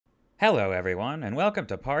Hello everyone, and welcome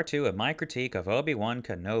to part 2 of my critique of Obi-Wan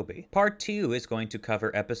Kenobi. Part 2 is going to cover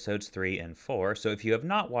episodes 3 and 4, so if you have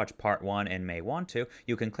not watched part 1 and may want to,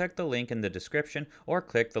 you can click the link in the description or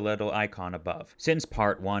click the little icon above. Since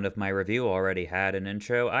part 1 of my review already had an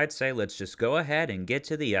intro, I'd say let's just go ahead and get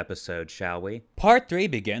to the episode, shall we? Part 3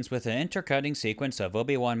 begins with an intercutting sequence of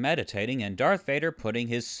Obi-Wan meditating and Darth Vader putting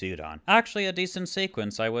his suit on. Actually a decent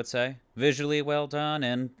sequence, I would say. Visually well done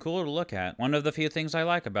and cool to look at. One of the few things I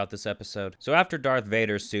like about this episode. So after Darth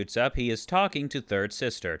Vader suits up, he is talking to Third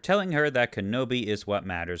Sister, telling her that Kenobi is what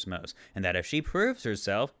matters most, and that if she proves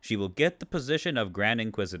herself, she will get the position of Grand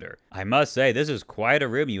Inquisitor. I must say, this is quite a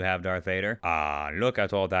room you have, Darth Vader. Ah, look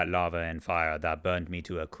at all that lava and fire that burned me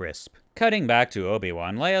to a crisp. Cutting back to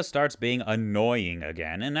Obi-Wan, Leia starts being annoying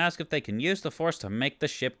again and asks if they can use the Force to make the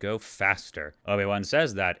ship go faster. Obi-Wan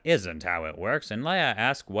says that isn't how it works, and Leia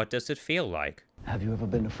asks what does it feel like. Have you ever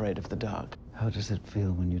been afraid of the dark? How does it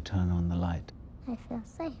feel when you turn on the light? I feel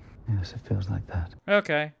safe. Yes, it feels like that.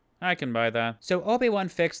 Okay, I can buy that. So Obi-Wan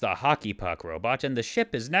fixed the hockey puck robot, and the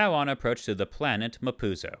ship is now on approach to the planet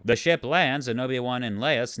Mapuzo. The ship lands, and Obi-Wan and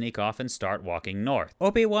Leia sneak off and start walking north.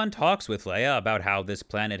 Obi-Wan talks with Leia about how this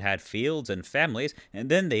planet had fields and families, and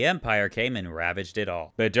then the Empire came and ravaged it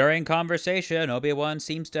all. But during conversation, Obi-Wan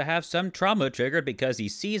seems to have some trauma triggered because he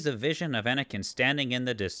sees a vision of Anakin standing in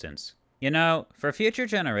the distance. You know, for future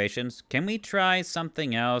generations, can we try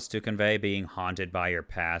something else to convey being haunted by your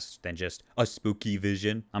past than just a spooky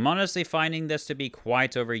vision? I'm honestly finding this to be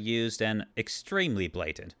quite overused and extremely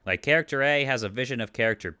blatant. Like, character A has a vision of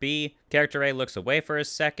character B, character A looks away for a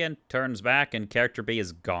second, turns back, and character B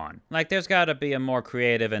is gone. Like, there's gotta be a more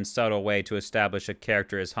creative and subtle way to establish a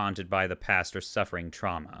character is haunted by the past or suffering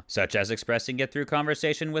trauma, such as expressing it through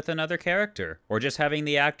conversation with another character, or just having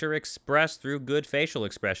the actor express through good facial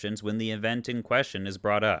expressions when the event in question is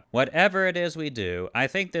brought up. Whatever it is we do, I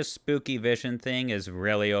think this spooky vision thing is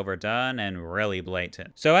really overdone and really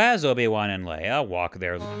blatant. So as Obi-Wan and Leia walk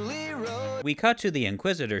their we cut to the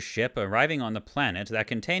Inquisitor ship arriving on the planet that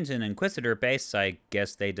contains an Inquisitor base I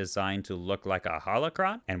guess they designed to look like a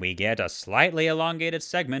holocron, and we get a slightly elongated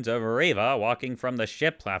segment of Reva walking from the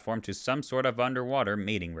ship platform to some sort of underwater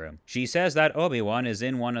meeting room. She says that Obi-Wan is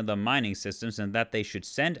in one of the mining systems and that they should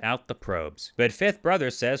send out the probes. But Fifth Brother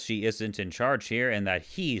says she isn't in charge here and that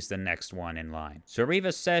he's the next one in line. So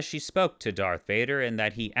Reva says she spoke to Darth Vader and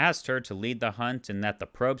that he asked her to lead the hunt and that the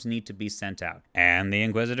probes need to be sent out. And the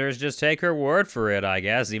Inquisitors just take her word for it, I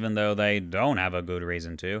guess, even though they don't have a good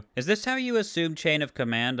reason to. Is this how you assume chain of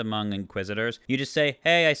command among Inquisitors? You just say,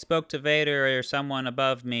 hey, I spoke to Vader or someone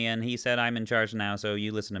above me and he said I'm in charge now, so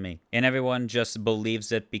you listen to me. And everyone just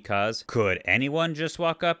believes it because? Could anyone just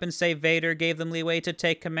walk up and say Vader gave them leeway to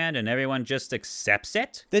take command and everyone just accepts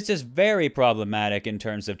it? This is very problematic in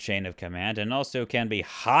terms of chain of command and also can be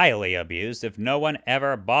highly abused if no one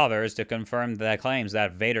ever bothers to confirm the claims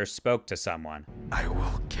that Vader spoke to someone. I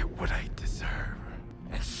will get what I deserve,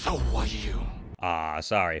 and so will you. Ah,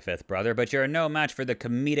 sorry, Fifth Brother, but you're no match for the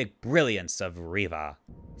comedic brilliance of Reva.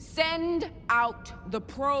 Send out the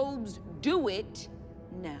probes. Do it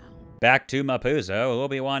now. Back to Mapuzo,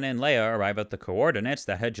 Obi-Wan and Leia arrive at the coordinates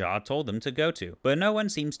that Hajjah told them to go to, but no one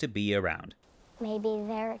seems to be around. Maybe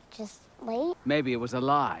they're just late? Maybe it was a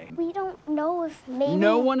lie. We don't know if maybe...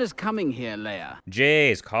 No one is coming here, Leia.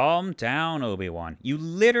 Jeez, calm down, Obi-Wan. You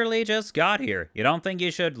literally just got here. You don't think you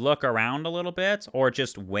should look around a little bit? Or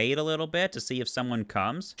just wait a little bit to see if someone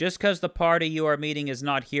comes? Just because the party you are meeting is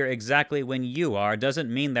not here exactly when you are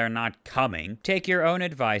doesn't mean they're not coming. Take your own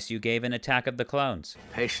advice you gave in Attack of the Clones.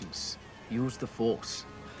 Patience. Use the Force.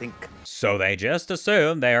 Think. So they just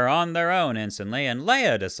assume they are on their own instantly, and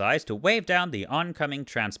Leia decides to wave down the oncoming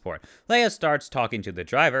transport. Leia starts talking to the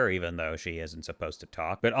driver, even though she isn't supposed to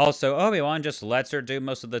talk, but also Obi-Wan just lets her do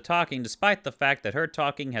most of the talking, despite the fact that her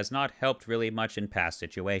talking has not helped really much in past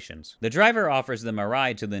situations. The driver offers them a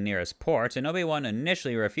ride to the nearest port, and Obi-Wan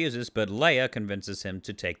initially refuses, but Leia convinces him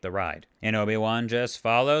to take the ride. And Obi-Wan just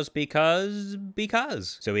follows because.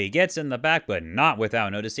 So he gets in the back, but not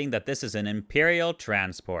without noticing that this is an Imperial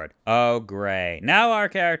transport. Oh great. Now our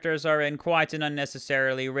characters are in quite an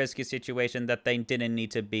unnecessarily risky situation that they didn't need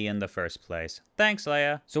to be in the first place. Thanks,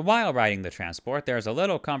 Leia. So while riding the transport, there's a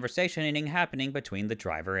little conversation happening between the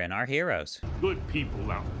driver and our heroes. Good people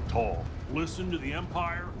out tall. Listen to the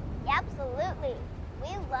Empire? Absolutely.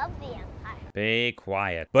 We love the Empire. Be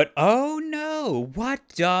quiet. But oh no, what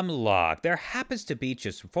dumb luck. There happens to be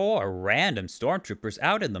just 4 random stormtroopers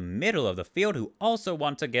out in the middle of the field who also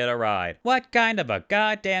want to get a ride. What kind of a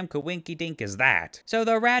goddamn coinky-dink is that? So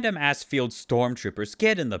the random ass field stormtroopers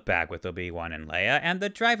get in the back with Obi-Wan and Leia, and the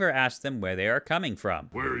driver asks them where they are coming from.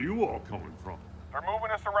 Where are you all coming from? They're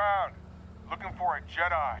moving us around, looking for a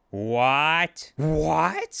Jedi. What?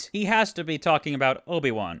 What? He has to be talking about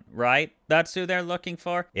Obi-Wan, right? That's who they're looking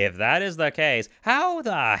for? If that is the case, how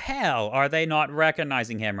the hell are they not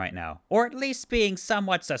recognizing him right now? Or at least being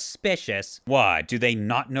somewhat suspicious? Why, do they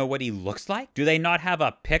not know what he looks like? Do they not have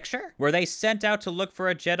a picture? Were they sent out to look for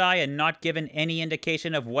a Jedi and not given any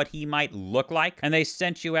indication of what he might look like? And they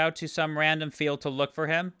sent you out to some random field to look for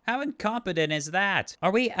him? How incompetent is that?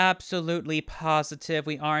 Are we absolutely positive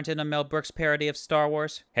we aren't in a Mel Brooks parody of Star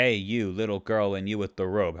Wars? Hey, you little girl and you with the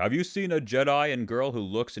robe, have you seen a Jedi and girl who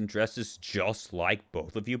looks and dresses just like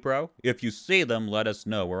both of you, bro? If you see them, let us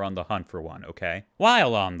know. We're on the hunt for one, okay?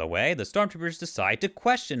 While on the way, the stormtroopers decide to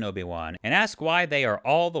question Obi-Wan and ask why they are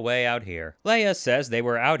all the way out here. Leia says they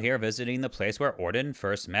were out here visiting the place where Orden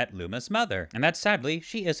first met Luma's mother, and that sadly,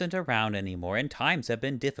 she isn't around anymore and times have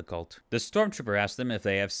been difficult. The stormtrooper asks them if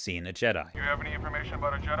they have seen a Jedi. Do you have any information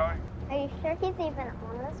about a Jedi? Are you sure he's even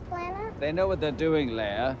on this planet? They know what they're doing,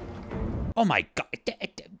 Leia. Oh my god,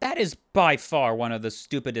 that is by far one of the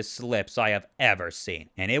stupidest slips I have ever seen.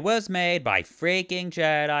 And it was made by freaking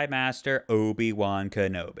Jedi Master Obi-Wan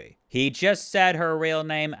Kenobi. He just said her real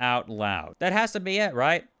name out loud. That has to be it,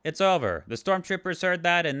 right? It's over. The stormtroopers heard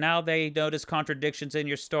that and now they notice contradictions in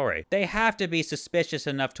your story. They have to be suspicious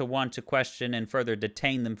enough to want to question and further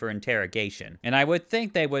detain them for interrogation. And I would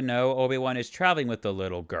think they would know Obi-Wan is traveling with the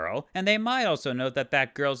little girl, and they might also know that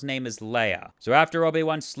that girl's name is Leia. So after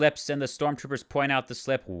Obi-Wan slips and the stormtroopers point out the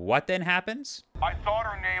slip, what then happens? I thought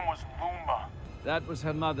her name was Luma. That was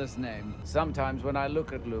her mother's name. Sometimes when I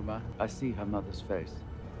look at Luma, I see her mother's face.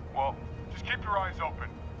 Well, just keep your eyes open.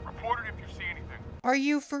 Report it if you see anything. Are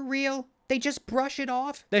you for real? They just brush it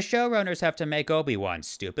off? The showrunners have to make Obi-Wan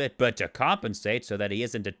stupid, but to compensate so that he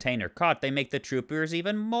isn't detained or caught, they make the troopers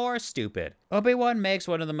even more stupid. Obi-Wan makes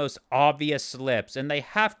one of the most obvious slips, and they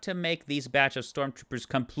have to make these batch of stormtroopers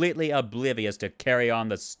completely oblivious to carry on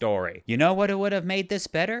the story. You know what would have made this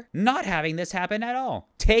better? Not having this happen at all.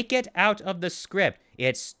 Take it out of the script.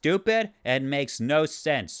 It's stupid and makes no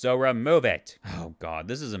sense, so remove it. Oh god,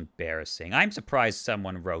 this is embarrassing. I'm surprised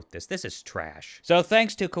someone wrote this. This is trash. So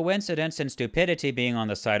thanks to coincidence and stupidity being on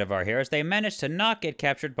the side of our heroes, they managed to not get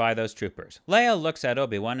captured by those troopers. Leia looks at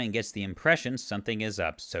Obi-Wan and gets the impression something is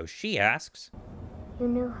up, so she asks, You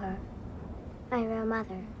knew her. My real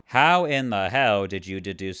mother. how in the hell did you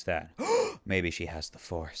deduce that? Maybe she has the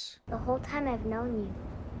Force. The whole time I've known you,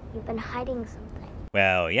 you've been hiding something.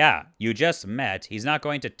 Well, yeah, you just met. He's not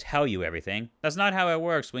going to tell you everything. That's not how it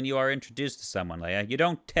works when you are introduced to someone, Leia. You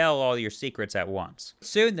don't tell all your secrets at once.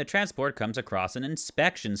 Soon, the transport comes across an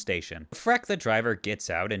inspection station. Freck, the driver, gets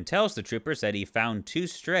out and tells the troopers that he found 2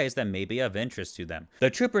 strays that may be of interest to them. The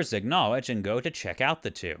troopers acknowledge and go to check out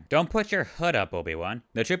the 2. Don't put your hood up, Obi-Wan.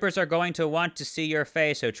 The troopers are going to want to see your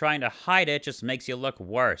face, so trying to hide it just makes you look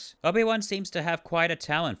worse. Obi-Wan seems to have quite a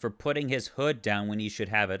talent for putting his hood down when he should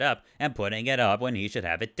have it up, and putting it up when he should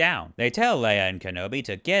have it down. They tell Leia and Kenobi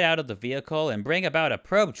to get out of the vehicle and bring about a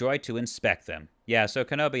probe droid to inspect them. Yeah, so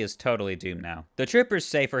Kenobi is totally doomed now. The troopers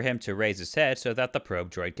say for him to raise his head so that the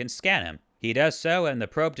probe droid can scan him. He does so, and the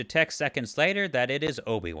probe detects seconds later that it is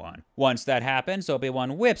Obi-Wan. Once that happens,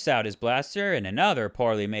 Obi-Wan whips out his blaster, and another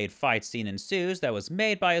poorly made fight scene ensues that was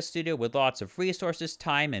made by a studio with lots of resources,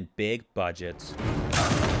 time, and big budgets.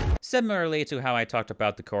 Similarly to how I talked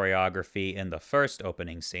about the choreography in the first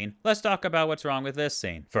opening scene, let's talk about what's wrong with this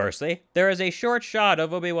scene. Firstly, there is a short shot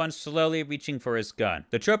of Obi-Wan slowly reaching for his gun.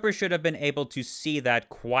 The troopers should have been able to see that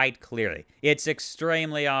quite clearly. It's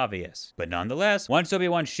extremely obvious. But nonetheless, once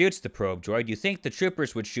Obi-Wan shoots the probe droid, you think the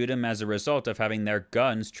troopers would shoot him as a result of having their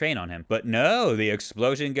guns train on him. But no, the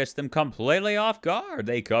explosion gets them completely off guard.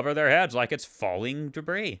 They cover their heads like it's falling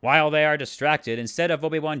debris. While they are distracted, instead of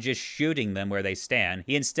Obi-Wan just shooting them where they stand,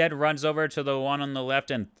 he instead runs over to the one on the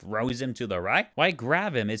left and throws him to the right? Why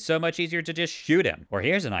grab him? It's so much easier to just shoot him. Or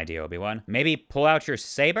here's an idea, Obi-Wan. Maybe pull out your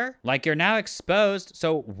saber? Like, you're now exposed,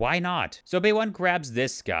 so why not? So Obi-Wan grabs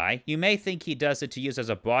this guy. You may think he does it to use as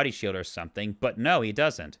a body shield or something, but no, he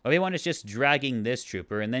doesn't. Obi-Wan is just dragging this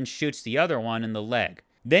trooper and then shoots the other one in the leg.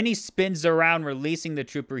 Then he spins around, releasing the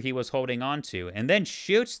trooper he was holding onto, and then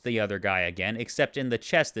shoots the other guy again, except in the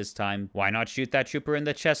chest this time. Why not shoot that trooper in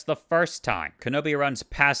the chest the first time? Kenobi runs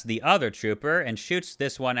past the other trooper and shoots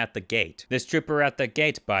this one at the gate. This trooper at the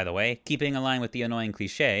gate, by the way, keeping in line with the annoying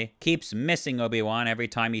cliche, keeps missing Obi-Wan every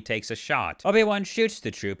time he takes a shot. Obi-Wan shoots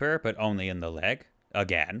the trooper, but only in the leg.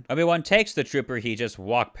 Again. Obi-Wan takes the trooper he just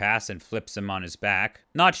walked past and flips him on his back,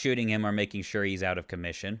 not shooting him or making sure he's out of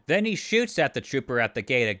commission. Then he shoots at the trooper at the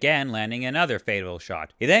gate again, landing another fatal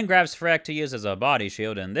shot. He then grabs Freck to use as a body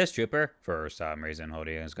shield, and this trooper, for some reason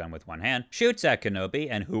holding his gun with one hand, shoots at Kenobi,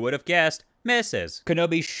 and who would have guessed, misses.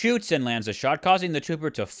 Kenobi shoots and lands a shot, causing the trooper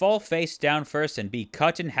to fall face down first and be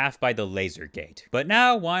cut in half by the laser gate. But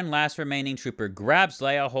now, one last remaining trooper grabs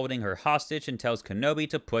Leia, holding her hostage, and tells Kenobi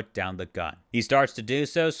to put down the gun. He starts to do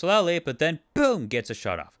so slowly, but then boom, gets a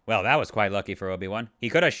shot off. Well, that was quite lucky for Obi-Wan. He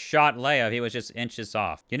could have shot Leia if he was just inches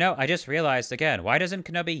off. You know, I just realized again, why doesn't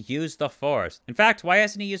Kenobi use the Force? In fact, why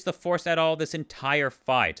hasn't he used the Force at all this entire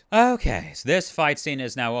fight? Okay, so this fight scene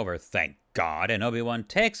is now over, thank God, and Obi-Wan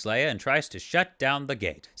takes Leia and tries to shut down the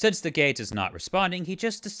gate. Since the gate is not responding, he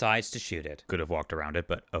just decides to shoot it. Could have walked around it,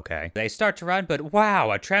 but okay. They start to run, but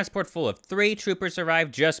wow, a transport full of 3 troopers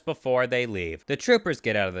arrive just before they leave. The troopers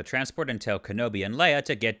get out of the transport and tell Kenobi and Leia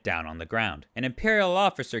to get down on the ground. An Imperial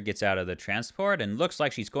officer gets out of the transport and looks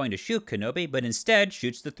like she's going to shoot Kenobi, but instead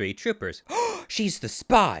shoots the 3 troopers. She's the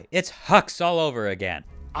spy! It's Hux all over again.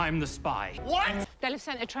 I'm the spy. What? They'll have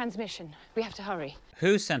sent a transmission. We have to hurry.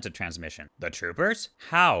 Who sent a transmission? The troopers?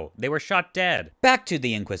 How? They were shot dead. Back to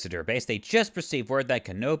the Inquisitor base, they just received word that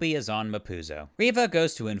Kenobi is on Mapuzo. Reva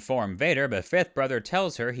goes to inform Vader, but Fifth Brother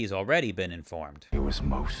tells her he's already been informed. It was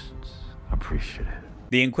most appreciative.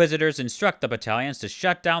 The Inquisitors instruct the battalions to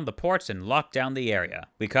shut down the ports and lock down the area.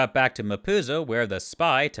 We cut back to Mapuzo, where the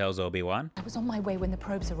spy tells Obi-Wan, I was on my way when the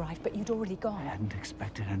probes arrived, but you'd already I gone. hadn't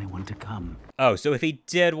expected anyone to come. oh, so if he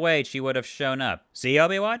did wait, she would have shown up. See,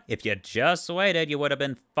 Obi-Wan? If you just waited, you would have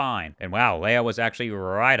been fine. And wow, Leia was actually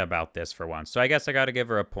right about this for once, so I guess I gotta give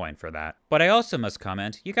her a point for that. But I also must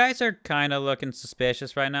comment, you guys are kinda looking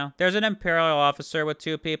suspicious right now. There's an Imperial officer with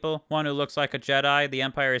 2 people, one who looks like a Jedi the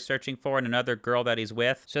Empire is searching for, and another girl that he's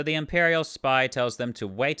with. So the Imperial spy tells them to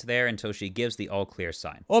wait there until she gives the all-clear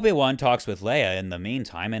sign. Obi-Wan talks with Leia in the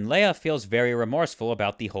meantime, and Leia feels very remorseful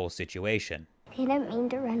about the whole situation. I didn't mean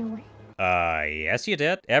to run away. Yes you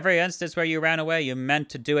did. Every instance where you ran away, you meant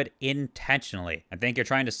to do it intentionally. I think you're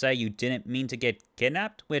trying to say you didn't mean to get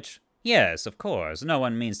kidnapped, which, yes, of course, no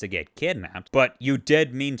one means to get kidnapped, but you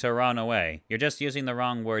did mean to run away. You're just using the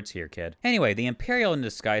wrong words here, kid. Anyway, the Imperial in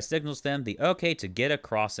disguise signals them the okay to get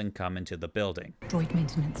across and come into the building. Droid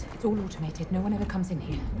maintenance. It's all automated. No one ever comes in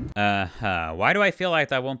here. Why do I feel like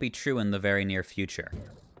that won't be true in the very near future?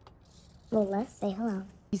 Well, let's say hello.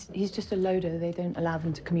 He's just a loader. They don't allow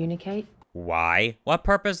them to communicate. Why? What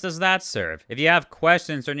purpose does that serve? If you have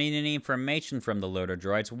questions or need any information from the loader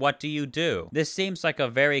droids, what do you do? This seems like a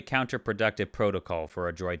very counterproductive protocol for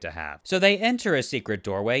a droid to have. So they enter a secret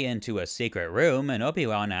doorway into a secret room, and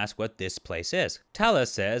Obi-Wan asks what this place is. Tala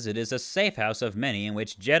says it is a safe house of many in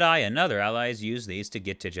which Jedi and other allies use these to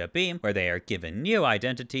get to Jabim, where they are given new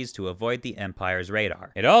identities to avoid the Empire's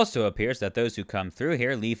radar. It also appears that those who come through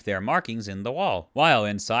here leave their markings in the wall. While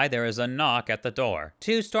inside, there is a knock at the door.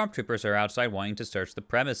 2 stormtroopers are outside wanting to search the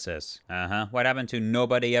premises. What happened to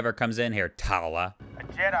nobody ever comes in here, Tala? A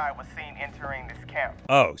Jedi was seen entering this camp.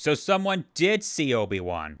 Oh, so someone did see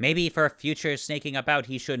Obi-Wan. Maybe for future sneaking about,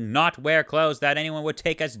 he should not wear clothes that anyone would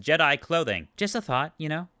take as Jedi clothing. Just a thought, you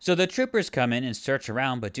know? So the troopers come in and search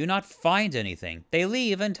around, but do not find anything. They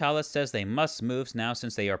leave, and Tala says they must move now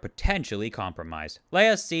since they are potentially compromised.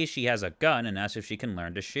 Leia sees she has a gun and asks if she can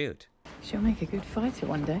learn to shoot. She'll make a good fighter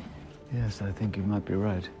one day. Yes, I think you might be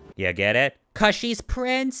right. You get it? 'Cause she's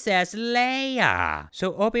Princess Leia!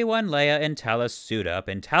 So Obi-Wan, Leia, and Tala suit up,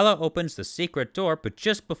 and Tala opens the secret door, but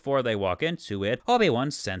just before they walk into it,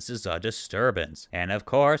 Obi-Wan senses a disturbance. And of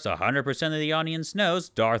course, 100% of the audience knows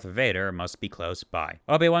Darth Vader must be close by.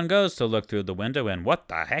 Obi-Wan goes to look through the window, and what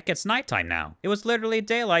the heck, it's nighttime now. It was literally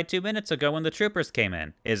daylight 2 minutes ago when the troopers came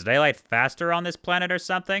in. Is daylight faster on this planet or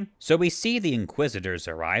something? So we see the Inquisitors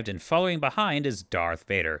arrived, and following behind is Darth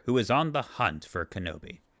Vader, who is on the hunt for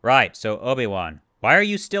Kenobi. Right, so Obi-Wan, why are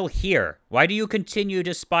you still here? Why do you continue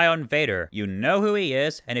to spy on Vader? You know who he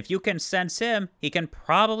is, and if you can sense him, he can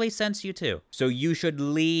probably sense you too. So you should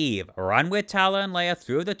leave. Run with Tala and Leia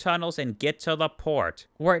through the tunnels and get to the port.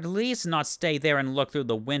 Or at least not stay there and look through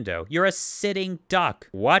the window. You're a sitting duck.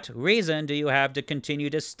 What reason do you have to continue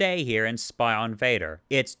to stay here and spy on Vader?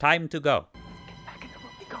 It's time to go. Get back in the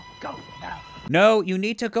room. Go now. No, you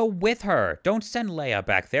need to go with her. Don't send Leia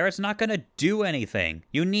back there. It's not gonna do anything.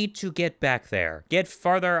 You need to get back there. Get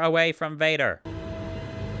farther away from Vader.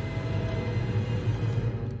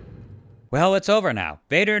 Well, it's over now.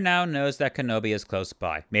 Vader now knows that Kenobi is close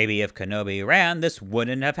by. Maybe if Kenobi ran, this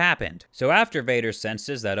wouldn't have happened. So after Vader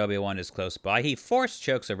senses that Obi-Wan is close by, he force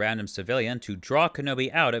chokes a random civilian to draw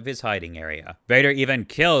Kenobi out of his hiding area. Vader even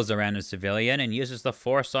kills a random civilian and uses the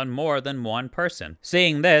Force on more than one person.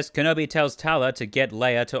 Seeing this, Kenobi tells Tala to get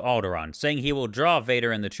Leia to Alderaan, saying he will draw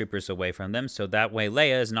Vader and the troopers away from them so that way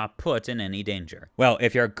Leia is not put in any danger. Well,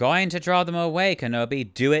 if you're going to draw them away,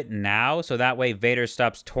 Kenobi, do it now so that way Vader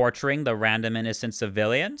stops torturing the random innocent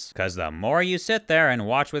civilians? Because the more you sit there and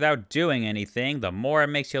watch without doing anything, the more it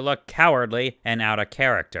makes you look cowardly and out of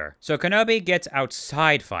character. So Kenobi gets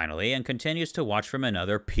outside finally and continues to watch from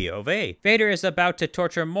another POV. Vader is about to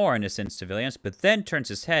torture more innocent civilians, but then turns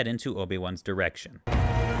his head into Obi-Wan's direction.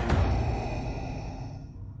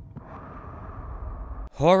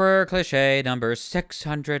 Horror cliché number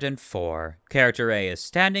 604. Character A is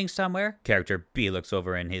standing somewhere, character B looks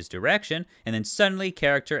over in his direction, and then suddenly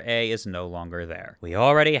character A is no longer there. We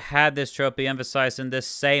already had this trope be emphasized in this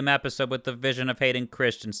same episode with the vision of Hayden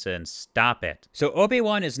Christensen. Stop it. So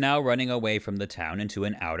Obi-Wan is now running away from the town into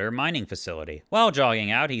an outer mining facility. While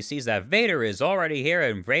jogging out, he sees that Vader is already here,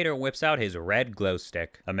 and Vader whips out his red glow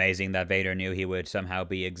stick. Amazing that Vader knew he would somehow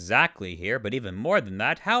be exactly here, but even more than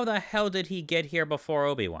that, how the hell did he get here before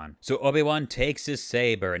Obi-Wan? So Obi-Wan takes his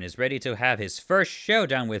saber and is ready to have his first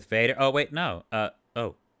showdown with Vader. Oh wait, no.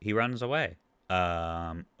 He runs away.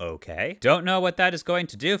 Okay. Don't know what that is going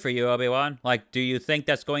to do for you, Obi-Wan. Like, do you think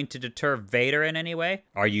that's going to deter Vader in any way?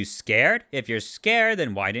 Are you scared? If you're scared,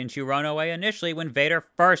 then why didn't you run away initially when Vader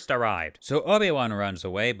first arrived? So Obi-Wan runs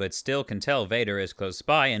away, but still can tell Vader is close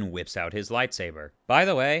by and whips out his lightsaber. By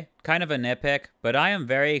the way, kind of a nitpick, but I am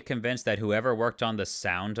very convinced that whoever worked on the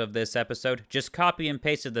sound of this episode just copy and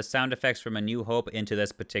pasted the sound effects from A New Hope into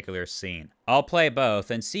this particular scene. I'll play both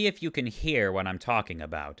and see if you can hear what I'm talking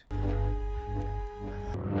about.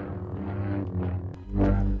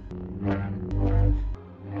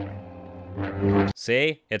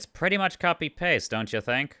 See? It's pretty much copy-paste, don't you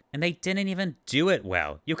think? And they didn't even do it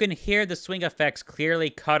well. You can hear the swing effects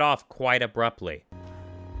clearly cut off quite abruptly.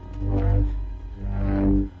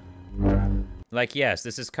 Like, yes,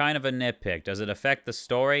 this is kind of a nitpick. Does it affect the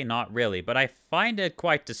story? Not really, but I find it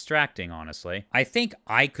quite distracting, honestly. I think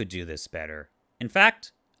I could do this better. In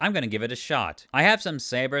fact, I'm gonna give it a shot. I have some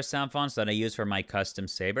saber sound fonts that I use for my custom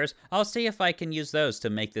sabers. I'll see if I can use those to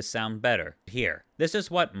make this sound better. Here, this is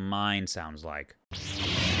what mine sounds like.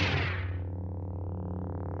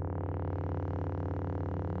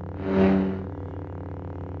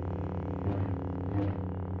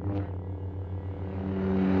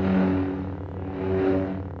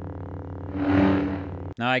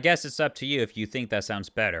 Now, I guess it's up to you if you think that sounds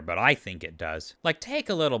better, but I think it does. Like, take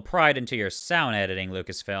a little pride into your sound editing,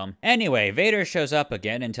 Lucasfilm. Anyway, Vader shows up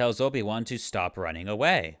again and tells Obi-Wan to stop running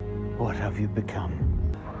away. What have you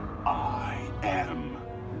become? I am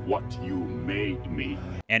what you made me.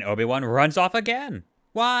 And Obi-Wan runs off again.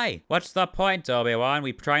 Why? What's the point, Obi-Wan?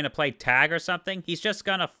 We trying to play tag or something? He's just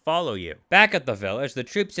gonna follow you. Back at the village, the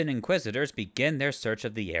troops and Inquisitors begin their search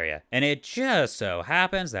of the area. And it just so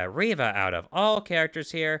happens that Reva, out of all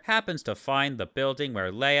characters here, happens to find the building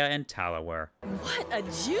where Leia and Tala were. What a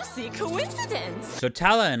juicy coincidence! So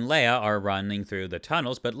Tala and Leia are running through the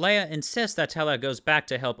tunnels, but Leia insists that Tala goes back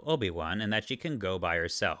to help Obi-Wan and that she can go by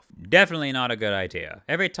herself. Definitely not a good idea.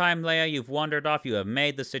 Every time, Leia, you've wandered off, you have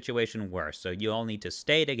made the situation worse, so you all need to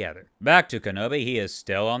stay together. Back to Kenobi, he is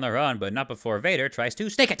still on the run, but not before Vader tries to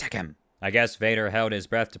sneak attack him. I guess Vader held his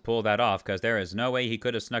breath to pull that off, because there is no way he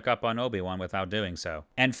could have snuck up on Obi-Wan without doing so.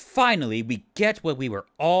 And finally, we get what we were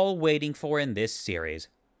all waiting for in this series.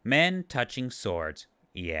 Men touching swords.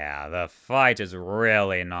 Yeah, the fight is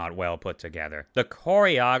really not well put together. The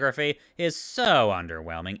choreography is so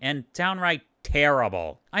underwhelming and downright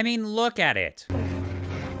terrible. I mean, look at it.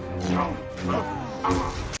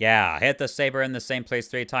 Yeah, hit the saber in the same place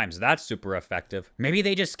 3 times. That's super effective. Maybe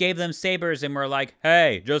they just gave them sabers and were like,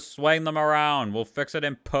 hey, just swing them around. We'll fix it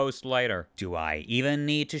in post later. Do I even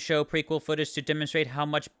need to show prequel footage to demonstrate how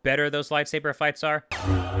much better those lightsaber fights are?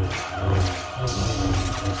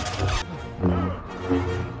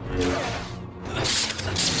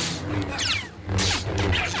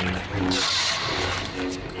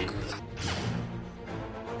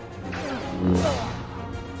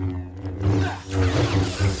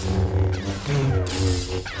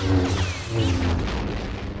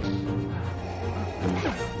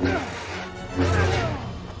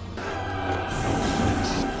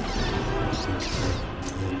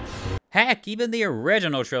 Heck, even the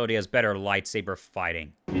original trilogy has better lightsaber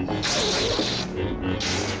fighting.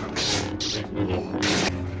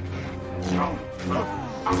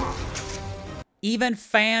 Even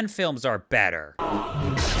fan films are better.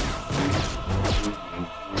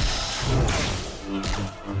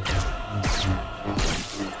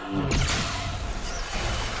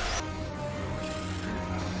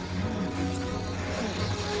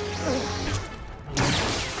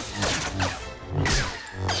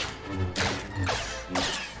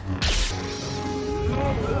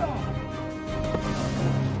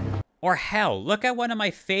 Or hell, look at one of my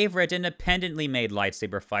favorite independently made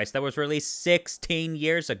lightsaber fights that was released 16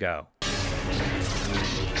 years ago.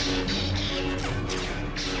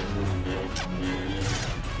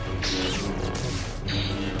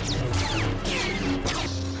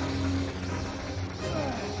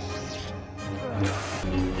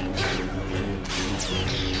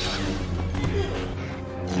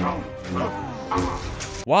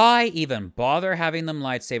 Why even bother having them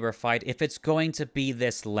lightsaber fight if it's going to be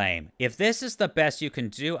this lame? If this is the best you can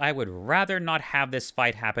do, I would rather not have this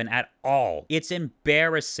fight happen at all. It's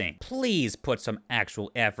embarrassing. Please put some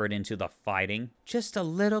actual effort into the fighting. Just a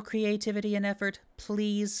little creativity and effort,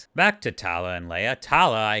 please. Back to Tala and Leia.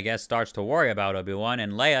 Tala, I guess, starts to worry about Obi-Wan,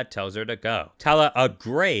 and Leia tells her to go. Tala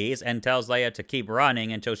agrees and tells Leia to keep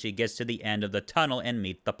running until she gets to the end of the tunnel and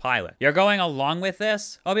meet the pilot. You're going along with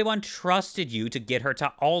this? Obi-Wan trusted you to get her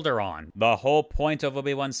to Alderaan. The whole point of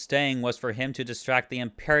Obi-Wan staying was for him to distract the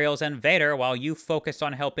Imperials and Vader while you focused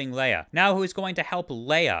on helping Leia. Now who's going to help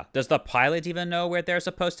Leia? Does the pilot even know where they're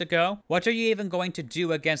supposed to go? What are you even going to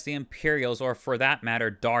do against the Imperials, or for that matter,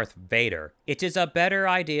 Darth Vader? It is a better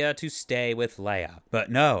idea to stay with Leia.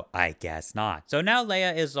 But no, I guess not. So now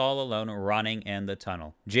Leia is all alone running in the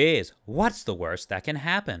tunnel. Jeez, what's the worst that can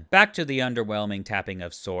happen? Back to the underwhelming tapping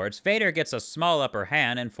of swords, Vader gets a small upper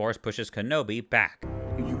hand and Force pushes Kenobi back.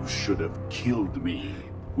 You should have killed me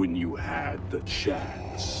when you had the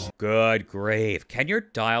chance. Good grief. Can your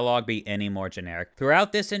dialogue be any more generic?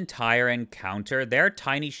 Throughout this entire encounter, their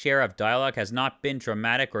tiny share of dialogue has not been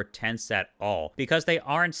dramatic or tense at all, because they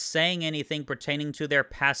aren't saying anything pertaining to their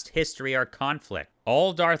past history or conflict.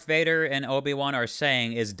 All Darth Vader and Obi-Wan are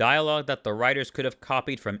saying is dialogue that the writers could have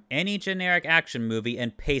copied from any generic action movie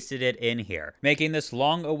and pasted it in here, making this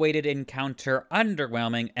long-awaited encounter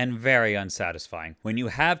underwhelming and very unsatisfying. When you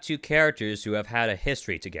have two characters who have had a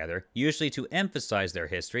history together, usually to emphasize their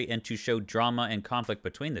history and to show drama and conflict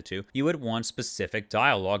between the two, you would want specific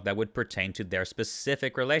dialogue that would pertain to their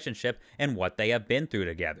specific relationship and what they have been through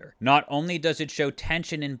together. Not only does it show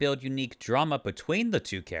tension and build unique drama between the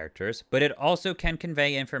two characters, but it also can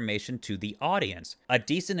convey information to the audience. A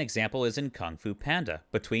decent example is in Kung Fu Panda,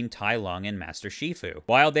 between Tai Lung and Master Shifu.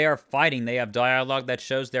 While they are fighting, they have dialogue that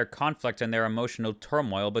shows their conflict and their emotional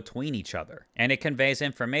turmoil between each other, and it conveys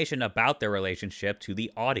information about their relationship to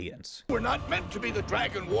the audience. We're not meant to be the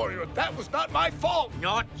Dragon Warrior. That was not my fault.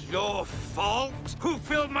 Not your fault? Who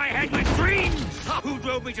filled my head with dreams? Who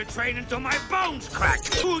drove me to train until my bones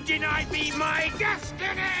cracked? Who denied me my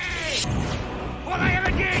destiny? What I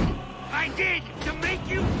ever did, I did to make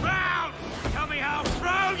you proud. Tell me how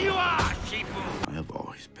proud you are, Shifu. I have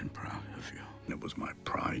always been proud of you. It was my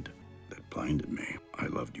pride that blinded me. I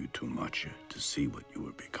loved you too much to see what you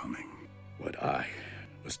were becoming, what I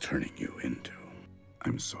was turning you into.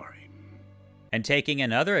 I'm sorry. And taking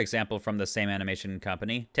another example from the same animation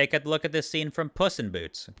company, take a look at this scene from Puss in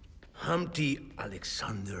Boots. Humpty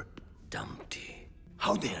Alexander Dumpty.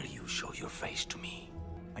 How dare you show your face to me?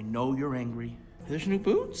 I know you're angry. There's new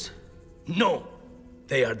boots? No!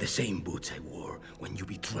 They are the same boots I wore when you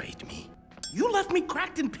betrayed me. You left me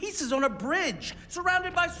cracked in pieces on a bridge,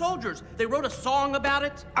 surrounded by soldiers. They wrote a song about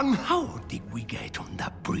it. And how did we get on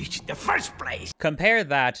that bridge in the first place? Compare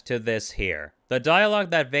that to this here. The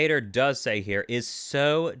dialogue that Vader does say here is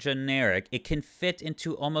so generic, it can fit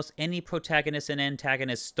into almost any protagonist and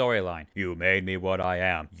antagonist storyline. You made me what I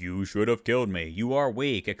am. You should have killed me. You are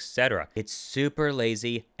weak, etc. It's super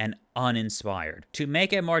lazy and uninspired. To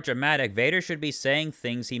make it more dramatic, Vader should be saying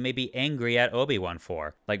things he may be angry at Obi-Wan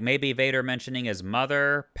for. Like maybe Vader mentioning his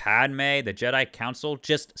mother, Padme, the Jedi Council,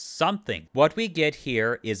 just something. What we get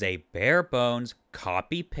here is a bare bones,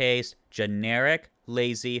 copy-paste, generic,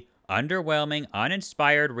 lazy, underwhelming,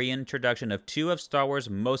 uninspired reintroduction of two of Star Wars'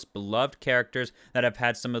 most beloved characters that have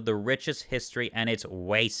had some of the richest history, and it's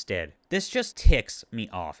wasted. This just ticks me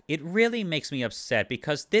off. It really makes me upset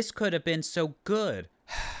because this could have been so good.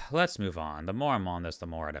 Let's move on. The more I'm on this, the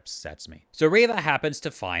more it upsets me. So Reva happens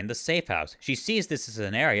to find the safe house. She sees this as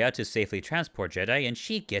an area to safely transport Jedi, and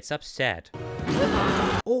she gets upset.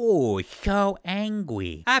 Oh, so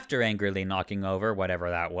angry. After angrily knocking over whatever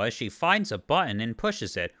that was, she finds a button and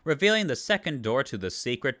pushes it, revealing the second door to the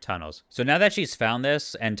secret tunnels. So now that she's found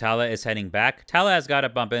this, and Tala is heading back, Tala has got to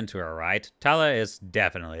bump into her, right? Tala is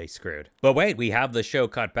definitely screwed. But wait, we have the show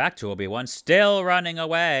cut back to Obi-Wan still running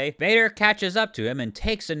away. Vader catches up to him and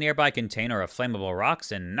takes a nearby container of flammable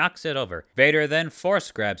rocks and knocks it over. Vader then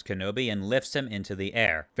force grabs Kenobi and lifts him into the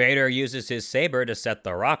air. Vader uses his saber to set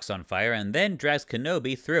the rocks on fire and then drags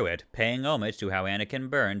Kenobi through it, paying homage to how Anakin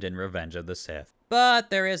burned in Revenge of the Sith. But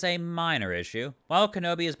there is a minor issue. While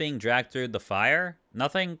Kenobi is being dragged through the fire,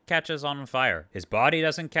 Nothing catches on fire. His body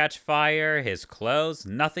doesn't catch fire, his clothes,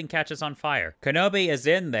 nothing catches on fire. Kenobi is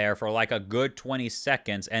in there for like a good 20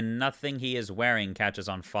 seconds and nothing he is wearing catches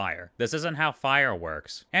on fire. This isn't how fire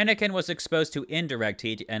works. Anakin was exposed to indirect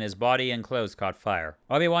heat and his body and clothes caught fire.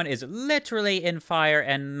 Obi-Wan is literally in fire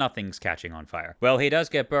and nothing's catching on fire. Well, he does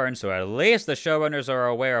get burned, so at least the showrunners are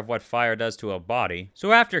aware of what fire does to a body.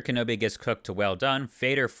 So after Kenobi gets cooked to well done,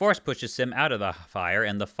 Vader force pushes him out of the fire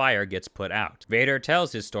and the fire gets put out. Vader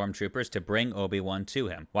tells his stormtroopers to bring Obi-Wan to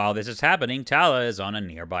him. While this is happening, Tala is on a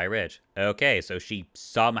nearby ridge. Okay, so she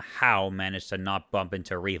somehow managed to not bump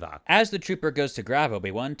into Reva. As the trooper goes to grab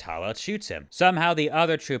Obi-Wan, Tala shoots him. Somehow the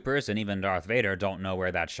other troopers and even Darth Vader don't know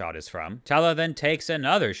where that shot is from. Tala then takes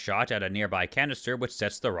another shot at a nearby canister which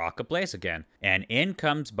sets the rock ablaze again. And in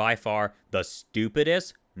comes by far the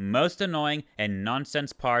stupidest, most annoying and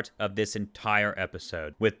nonsense part of this entire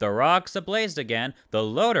episode. With the rocks ablaze again, the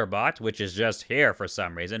loader bot, which is just here for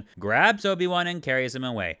some reason, grabs Obi-Wan and carries him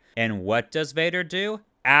away. And what does Vader do?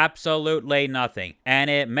 Absolutely nothing. And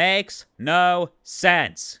it makes no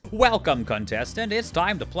sense. Welcome, contestant. It's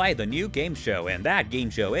time to play the new game show, and that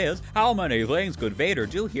game show is, how many things could Vader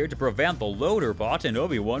do here to prevent the loader bot and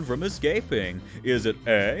Obi-Wan from escaping? Is it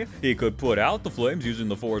A, he could put out the flames using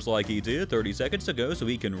the Force like he did 30 seconds ago so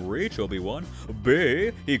he can reach Obi-Wan?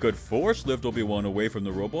 B, he could force lift Obi-Wan away from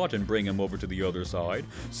the robot and bring him over to the other side?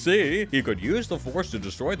 C, he could use the Force to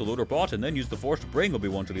destroy the loader bot and then use the Force to bring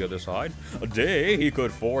Obi-Wan to the other side? D, he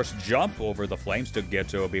could force jump over the flames to get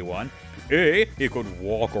to Obi-Wan. E, he could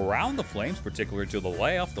walk around the flames, particularly to the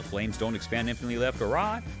left. The flames don't expand infinitely left or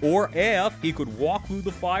right. Or F, he could walk through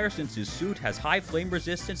the fire since his suit has high flame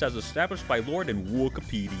resistance as established by Lord and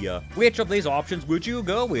Wikipedia. Which of these options would you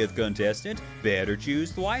go with, contestant? Better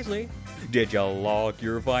choose wisely. Did you lock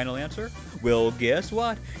your final answer? Well, guess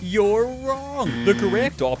what? You're wrong. The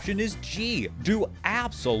correct option is G. Do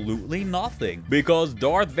absolutely nothing. Because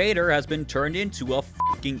Darth Vader has been turned into a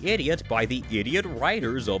fucking idiot by the idiot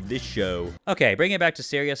writers of this show. Okay, bring it back to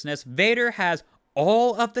seriousness. Vader has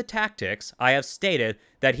all of the tactics I have stated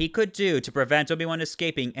that he could do to prevent Obi-Wan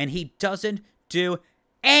escaping, and he doesn't do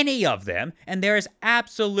any of them, and there is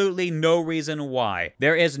absolutely no reason why.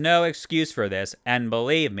 There is no excuse for this, and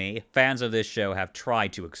believe me, fans of this show have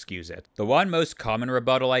tried to excuse it. The one most common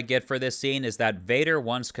rebuttal I get for this scene is that Vader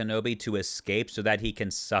wants Kenobi to escape so that he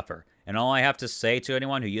can suffer. And all I have to say to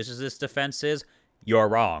anyone who uses this defense is, you're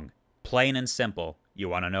wrong. Plain and simple. You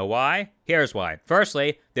want to know why? Here's why.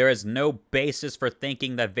 Firstly, there is no basis for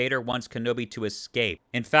thinking that Vader wants Kenobi to escape.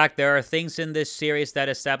 In fact, there are things in this series that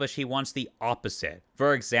establish he wants the opposite.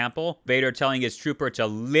 For example, Vader telling his trooper to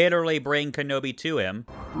literally bring Kenobi to him.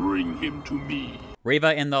 Bring him to me.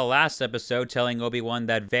 Reva in the last episode telling Obi-Wan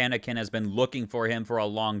that Anakin has been looking for him for a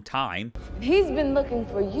long time. He's been looking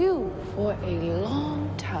for you for a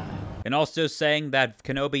long time. And also saying that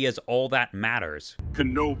Kenobi is all that matters.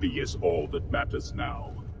 Kenobi is all that matters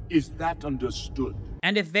now. Is that understood?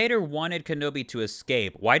 And if Vader wanted Kenobi to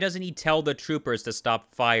escape, why doesn't he tell the troopers to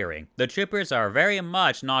stop firing? The troopers are very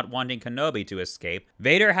much not wanting Kenobi to escape.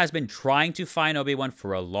 Vader has been trying to find Obi-Wan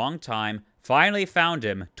for a long time, finally found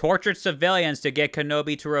him, tortured civilians to get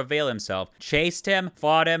Kenobi to reveal himself, chased him,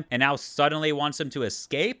 fought him, and now suddenly wants him to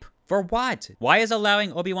escape? For what? Why is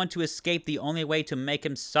allowing Obi-Wan to escape the only way to make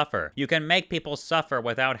him suffer? You can make people suffer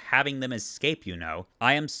without having them escape, you know.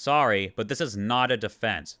 I am sorry, but this is not a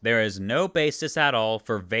defense. There is no basis at all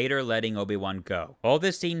for Vader letting Obi-Wan go. All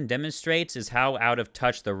this scene demonstrates is how out of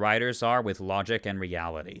touch the writers are with logic and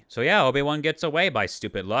reality. So yeah, Obi-Wan gets away by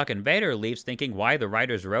stupid luck, and Vader leaves thinking why the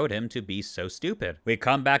writers wrote him to be so stupid. We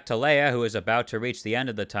come back to Leia, who is about to reach the end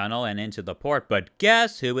of the tunnel and into the port, but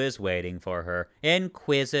guess who is waiting for her?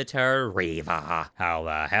 Inquisitor Reva. How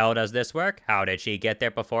the hell does this work? How did she get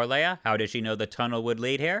there before Leia? How did she know the tunnel would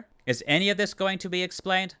lead here? Is any of this going to be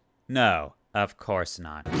explained? No, of course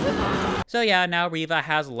not. So yeah, now Reva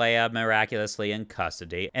has Leia miraculously in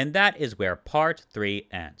custody, and that is where part 3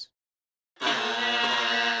 ends.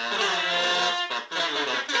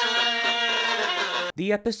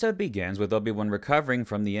 The episode begins with Obi-Wan recovering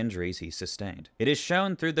from the injuries he sustained. It is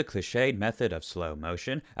shown through the cliched method of slow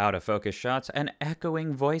motion, out-of-focus shots, and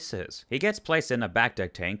echoing voices. He gets placed in a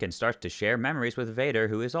backdeck tank and starts to share memories with Vader,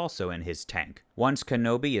 who is also in his tank. Once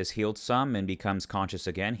Kenobi is healed some and becomes conscious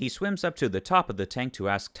again, he swims up to the top of the tank to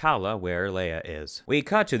ask Tala where Leia is. We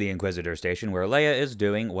cut to the Inquisitor station where Leia is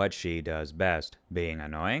doing what she does best, being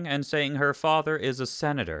annoying and saying her father is a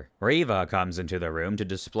senator. Reva comes into the room to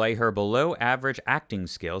display her below-average acting acting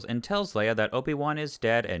skills and tells Leia that Obi-Wan is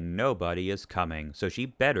dead and nobody is coming, so she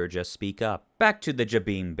better just speak up. Back to the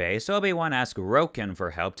Jabim base, Obi-Wan asks Roken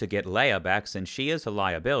for help to get Leia back since she is a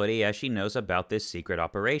liability as she knows about this secret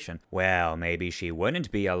operation. Well, maybe she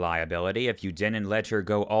wouldn't be a liability if you didn't let her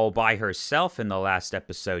go all by herself in the last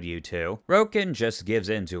episode, you two. Roken just gives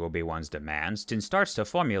in to Obi-Wan's demands and starts to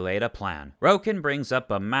formulate a plan. Roken brings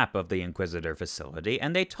up a map of the Inquisitor facility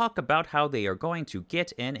and they talk about how they are going to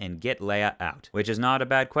get in and get Leia out, which is not a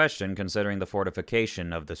bad question considering the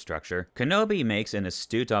fortification of the structure. Kenobi makes an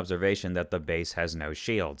astute observation that the base has no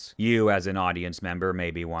shields. You as an audience member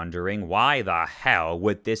may be wondering, why the hell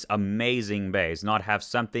would this amazing base not have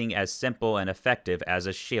something as simple and effective as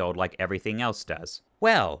a shield like everything else does?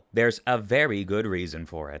 Well, there's a very good reason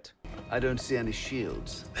for it. I don't see any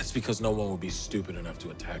shields. That's because no one would be stupid enough to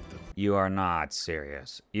attack them. You are not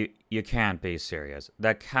serious. You can't be serious.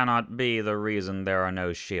 That cannot be the reason there are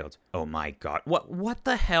no shields. Oh my god. What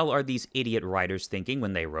the hell are these idiot writers thinking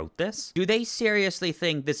when they wrote this? Do they seriously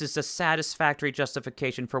think this is a satisfactory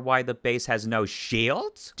justification for why the base has no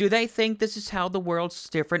shields? Do they think this is how the world's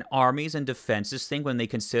different armies and defenses think when they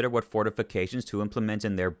consider what fortifications to implement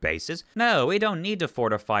in their bases? No, we don't need to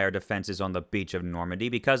fortify our defenses on the beach of Normandy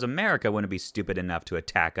because America wouldn't be stupid enough to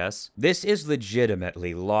attack us. This is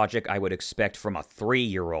legitimately logic I would expect from a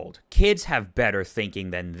 3-year-old. Kids have better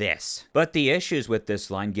thinking than this. But the issues with this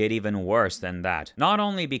line get even worse than that. Not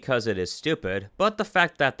only because it is stupid, but the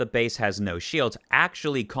fact that the base has no shields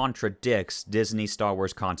actually contradicts Disney Star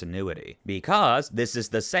Wars continuity. Because this is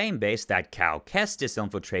the same base that Cal Kestis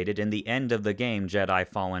infiltrated in the end of the game Jedi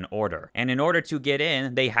Fallen Order. And in order to get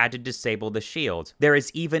in, they had to disable the shields. There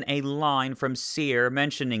is even a line from Seer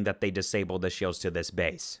mentioning that they disabled the shields to this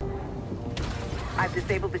base. I've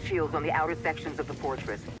disabled the shields on the outer sections of the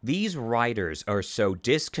fortress. These writers are so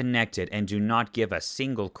disconnected and do not give a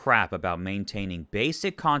single crap about maintaining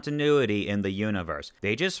basic continuity in the universe.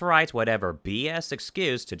 They just write whatever BS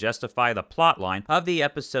excuse to justify the plotline of the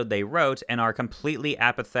episode they wrote and are completely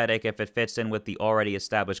apathetic if it fits in with the already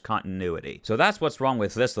established continuity. So that's what's wrong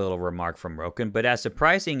with this little remark from Roken, but as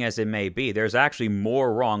surprising as it may be, there's actually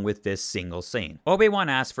more wrong with this single scene. Obi-Wan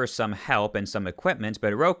asks for some help and some equipment,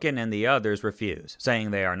 but Roken and the others refuse,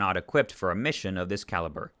 saying they are not equipped for a mission of this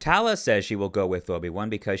caliber. Tala says she will go with Obi-Wan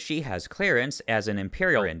because she has clearance as an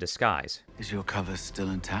Imperial in disguise. Is your cover still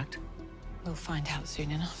intact? We'll find out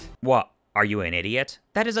soon enough. What? Are you an idiot?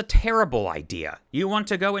 That is a terrible idea. You want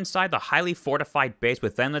to go inside the highly fortified base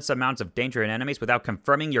with endless amounts of danger and enemies without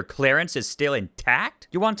confirming your clearance is still intact?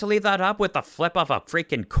 You want to leave that up with the flip of a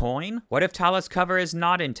freaking coin? What if Tala's cover is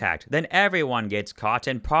not intact? Then everyone gets caught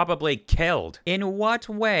and probably killed. In what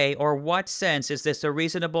way or what sense is this a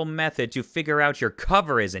reasonable method to figure out your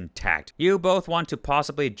cover is intact? You both want to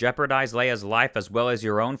possibly jeopardize Leia's life as well as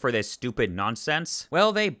your own for this stupid nonsense?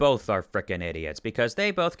 Well, they both are frickin' idiots because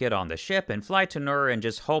they both get on the ship and fly to Nur and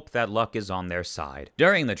just hope that luck is on their side.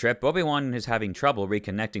 During the trip, Obi-Wan is having trouble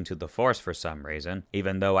reconnecting to the Force for some reason,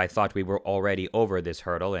 even though I thought we were already over this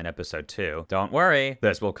hurdle in episode 2. Don't worry,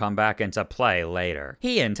 this will come back into play later.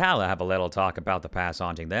 He and Tala have a little talk about the past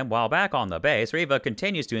haunting them, while back on the base, Reva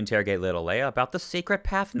continues to interrogate little Leia about the secret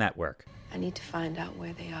path network. I need to find out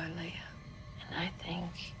where they are, Leia. And I think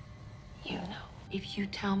you know. If you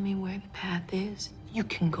tell me where the path is, you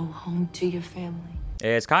can go home to your family.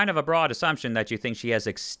 It's kind of a broad assumption that you think she has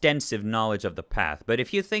extensive knowledge of the path, but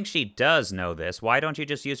if you think she does know this, why don't you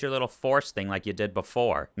just use your little force thing like you did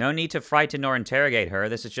before? No need to frighten or interrogate her,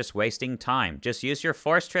 this is just wasting time. Just use your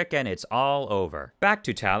force trick and it's all over. Back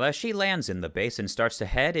to Tala, she lands in the base and starts to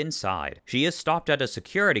head inside. She is stopped at a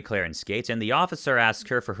security clearance gate and the officer asks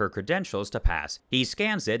her for her credentials to pass. He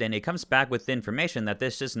scans it and it comes back with information that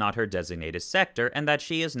this is not her designated sector and that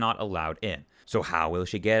she is not allowed in. So how will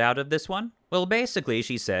she get out of this one? Well, basically,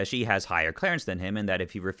 she says she has higher clearance than him and that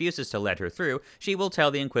if he refuses to let her through, she will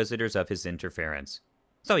tell the Inquisitors of his interference.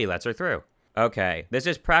 So he lets her through. Okay, this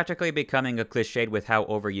is practically becoming a cliché with how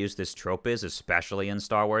overused this trope is, especially in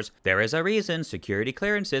Star Wars. There is a reason security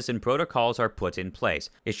clearances and protocols are put in place.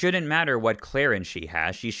 It shouldn't matter what clearance she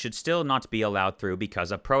has, she should still not be allowed through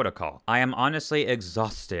because of protocol. I am honestly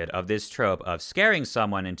exhausted of this trope of scaring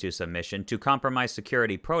someone into submission to compromise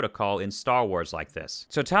security protocol in Star Wars like this.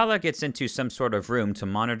 So Tala gets into some sort of room to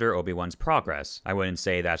monitor Obi-Wan's progress. I wouldn't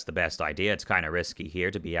say that's the best idea, it's kinda risky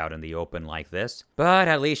here to be out in the open like this. But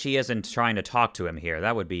at least she isn't trying to talk to him here,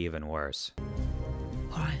 that would be even worse.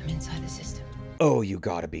 All right, I'm inside the system. Oh, you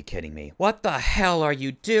gotta be kidding me. What the hell are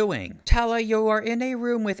you doing? Tala, you are in a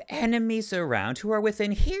room with enemies around who are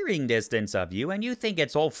within hearing distance of you, and you think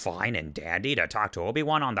it's all fine and dandy to talk to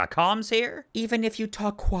Obi-Wan on the comms here? Even if you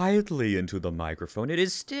talk quietly into the microphone, it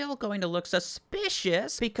is still going to look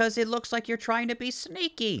suspicious because it looks like you're trying to be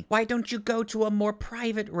sneaky. Why don't you go to a more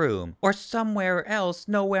private room or somewhere else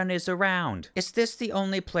no one is around? Is this the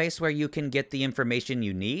only place where you can get the information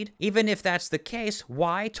you need? Even if that's the case,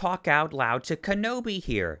 why talk out loud to Kenobi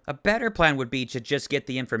here? A better plan would be to just get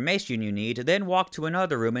the information you need, then walk to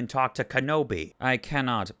another room and talk to Kenobi. I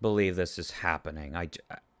cannot believe this is happening.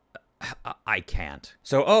 I can't.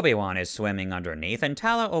 So Obi-Wan is swimming underneath, and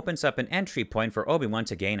Tala opens up an entry point for Obi-Wan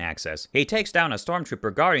to gain access. He takes down a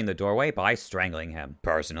stormtrooper guarding the doorway by strangling him.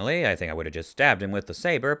 Personally, I think I would have just stabbed him with the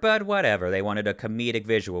saber, but whatever, they wanted a comedic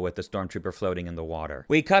visual with the stormtrooper floating in the water.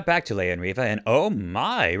 We cut back to Leia and Reva, and oh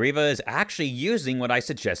my, Reva is actually using what I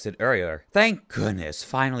suggested earlier. Thank goodness,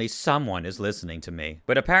 finally someone is listening to me.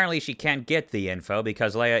 But apparently she can't get the info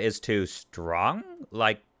because Leia is too strong?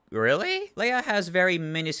 Like, really? Leia has very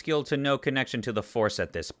minuscule to no connection to the Force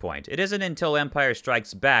at this point. It isn't until Empire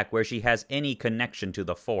Strikes Back where she has any connection to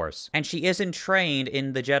the Force. And she isn't trained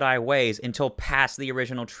in the Jedi ways until past the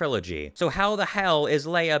original trilogy. So how the hell is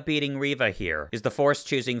Leia beating Reva here? Is the Force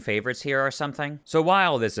choosing favorites here or something? So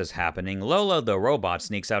while this is happening, Lola the robot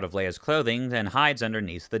sneaks out of Leia's clothing and hides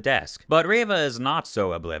underneath the desk. But Reva is not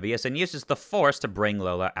so oblivious and uses the Force to bring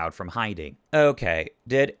Lola out from hiding. Okay,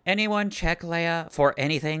 did anyone check Leia for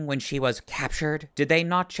anything when she was captured? Did they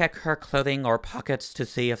not check her clothing or pockets to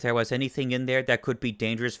see if there was anything in there that could be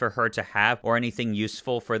dangerous for her to have or anything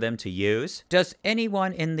useful for them to use? Does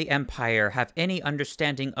anyone in the Empire have any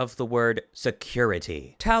understanding of the word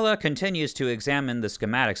security? Tala continues to examine the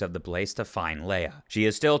schematics of the place to find Leia. She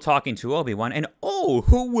is still talking to Obi-Wan, and oh,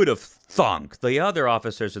 who would have thunk the other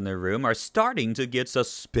officers in the room are starting to get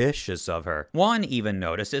suspicious of her. One even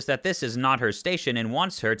notices that this is not her station and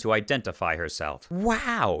wants her to identify herself.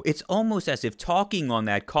 Wow, it's almost as if talking on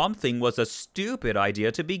that comm thing was a stupid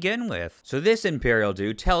idea to begin with. So this Imperial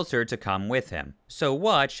dude tells her to come with him. So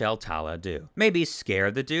what shall Tala do? Maybe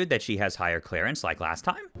scare the dude that she has higher clearance like last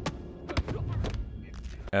time?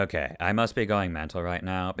 Okay, I must be going mental right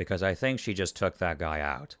now because I think she just took that guy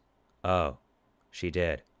out. Oh, she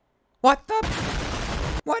did. What the?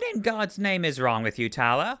 What in God's name is wrong with you,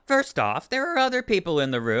 Tala? First off, there are other people in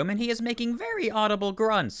the room and he is making very audible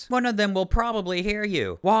grunts. One of them will probably hear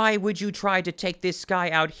you. Why would you try to take this guy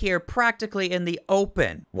out here practically in the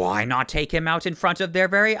open? Why not take him out in front of their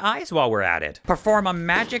very eyes while we're at it? Perform a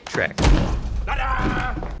magic trick.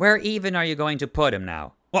 Where even are you going to put him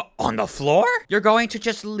now? What, on the floor? You're going to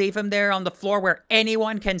just leave him there on the floor where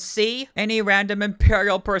anyone can see? Any random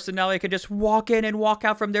Imperial personality can just walk in and walk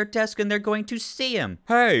out from their desk and they're going to see him.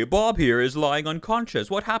 Hey, Bob here is lying unconscious.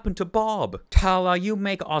 What happened to Bob? Tala, you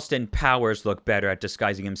make Austin Powers look better at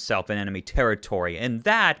disguising himself in enemy territory, and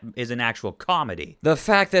that is an actual comedy. The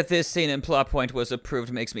fact that this scene and plot point was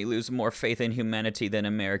approved makes me lose more faith in humanity than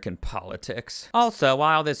American politics. Also,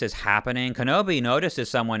 while this is happening, Kenobi notices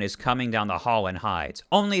someone is coming down the hall and hides.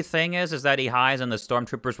 Only thing is that he hides and the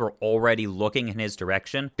stormtroopers were already looking in his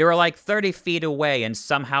direction. They were like 30 feet away and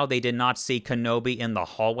somehow they did not see Kenobi in the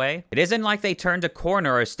hallway. It isn't like they turned a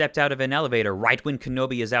corner or stepped out of an elevator right when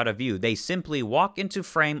Kenobi is out of view. They simply walk into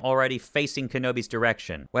frame already facing Kenobi's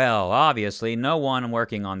direction. Well, obviously, no one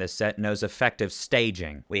working on this set knows effective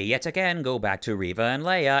staging. We yet again go back to Reva and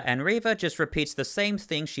Leia, and Reva just repeats the same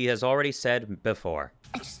thing she has already said before.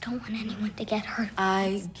 I just don't want anyone to get hurt.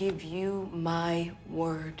 I give you my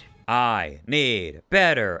word. I need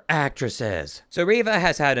better actresses. So Reva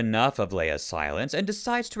has had enough of Leia's silence and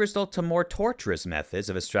decides to resort to more torturous methods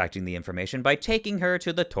of extracting the information by taking her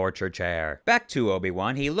to the torture chair. Back to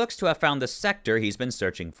Obi-Wan, he looks to have found the sector he's been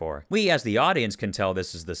searching for. We as the audience can tell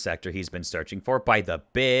this is the sector he's been searching for by the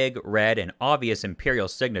big, red, and obvious Imperial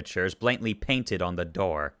signatures blatantly painted on the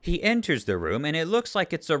door. He enters the room and it looks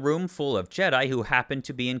like it's a room full of Jedi who happen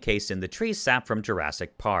to be encased in the tree sap from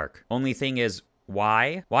Jurassic Park. Only thing is,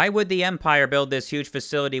 why? Why would the Empire build this huge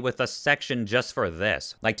facility with a section just for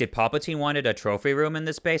this? Like, did Palpatine wanted a trophy room in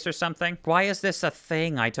this base or something? Why is this a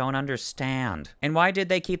thing? I don't understand. And why did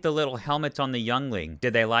they keep the little helmet on the youngling?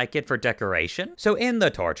 Did they like it for decoration? So in the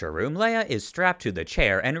torture room, Leia is strapped to the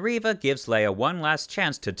chair and Reva gives Leia one last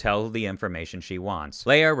chance to tell the information she wants.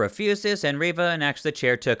 Leia refuses and Reva enacts the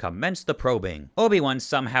chair to commence the probing. Obi-Wan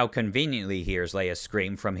somehow conveniently hears Leia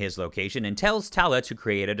scream from his location and tells Tala to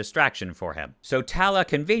create a distraction for him. So so Tala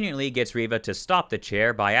conveniently gets Reva to stop the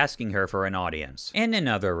chair by asking her for an audience. In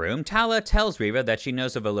another room, Tala tells Reva that she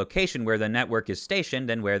knows of a location where the network is stationed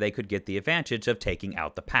and where they could get the advantage of taking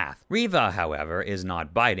out the path. Reva, however, is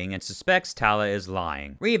not biting and suspects Tala is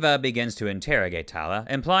lying. Reva begins to interrogate Tala,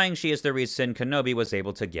 implying she is the reason Kenobi was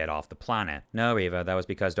able to get off the planet. No, Reva, that was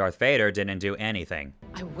because Darth Vader didn't do anything.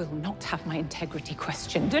 I will not have my integrity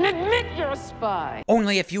questioned. Then admit you're a spy.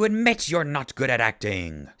 Only if you admit you're not good at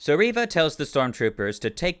acting. So Reva tells the stormtroopers to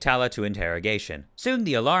take Tala to interrogation. Soon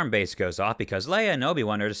the alarm base goes off because Leia and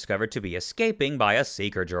Obi-Wan are discovered to be escaping by a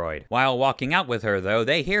seeker droid. While walking out with her though,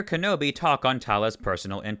 they hear Kenobi talk on Tala's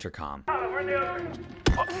personal intercom.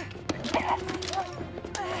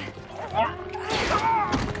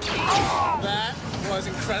 That was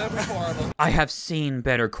incredibly horrible. I have seen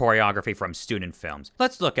better choreography from student films.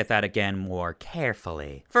 Let's look at that again more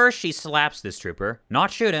carefully. First, she slaps this trooper.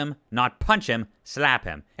 Not shoot him, not punch him, slap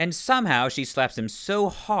him. And somehow she slaps him so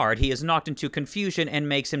hard he is knocked into confusion and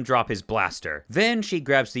makes him drop his blaster. Then she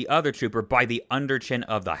grabs the other trooper by the underchin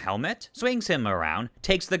of the helmet, swings him around,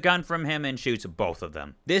 takes the gun from him and shoots both of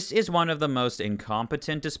them. This is one of the most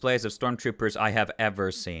incompetent displays of stormtroopers I have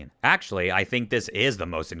ever seen. Actually, I think this is the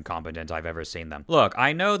most incompetent I've ever seen them. Look,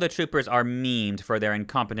 I know the troopers are memed for their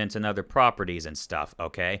incompetence and other properties and stuff,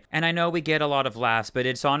 okay? And I know we get a lot of laughs, but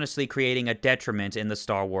it's honestly creating a detriment in the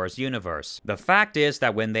Star Wars universe. The fact is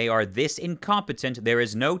that when they are this incompetent, there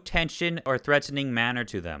is no tension or threatening manner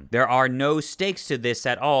to them. There are no stakes to this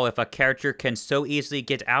at all if a character can so easily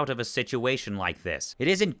get out of a situation like this. It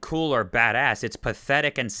isn't cool or badass, it's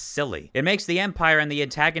pathetic and silly. It makes the Empire and the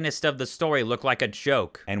antagonist of the story look like a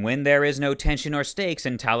joke. And when there is no tension or stakes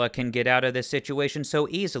and Tala can get out of this situation so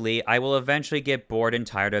easily, I will eventually get bored and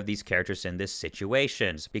tired of these characters in these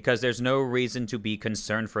situations, because there's no reason to be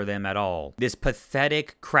concerned for them at all. This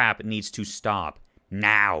pathetic crap needs to stop.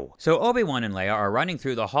 Now. So Obi-Wan and Leia are running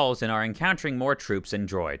through the halls and are encountering more troops and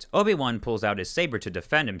droids. Obi-Wan pulls out his saber to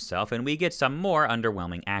defend himself and we get some more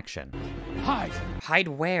underwhelming action. Hide! Hide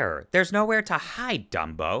where? There's nowhere to hide,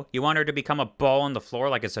 Dumbo. You want her to become a ball on the floor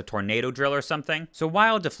like it's a tornado drill or something? So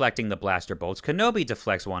while deflecting the blaster bolts, Kenobi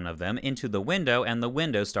deflects one of them into the window and the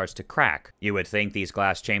window starts to crack. You would think these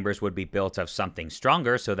glass chambers would be built of something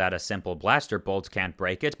stronger so that a simple blaster bolt can't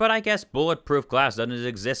break it, but I guess bulletproof glass doesn't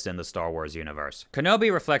exist in the Star Wars universe.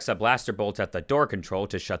 Kenobi reflects a blaster bolt at the door control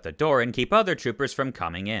to shut the door and keep other troopers from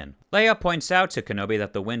coming in. Leia points out to Kenobi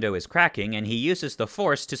that the window is cracking and he uses the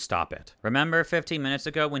Force to stop it. Remember 15 minutes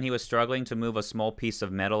ago when he was struggling to move a small piece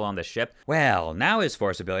of metal on the ship? Well, now his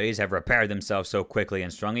Force abilities have repaired themselves so quickly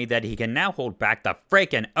and strongly that he can now hold back the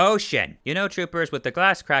freaking ocean! You know, troopers, with the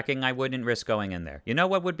glass cracking, I wouldn't risk going in there. You know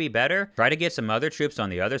what would be better? Try to get some other troops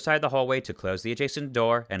on the other side of the hallway to close the adjacent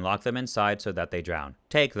door and lock them inside so that they drown.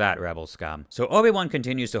 Take that, rebel scum. So Obi-Wan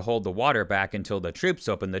continues to hold the water back until the troops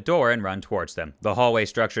open the door and run towards them. The hallway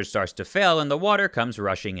structure starts to fail and the water comes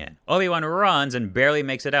rushing in. Obi-Wan runs and barely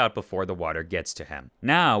makes it out before the water gets to him.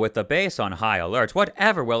 Now, with the base on high alert,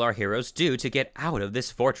 whatever will our heroes do to get out of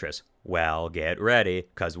this fortress? Well, get ready,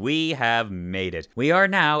 cause we have made it. We are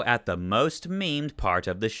now at the most memed part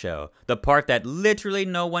of the show, the part that literally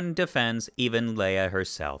no one defends, even Leia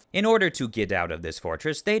herself. In order to get out of this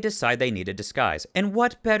fortress, they decide they need a disguise. And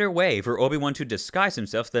what better way for Obi-Wan to disguise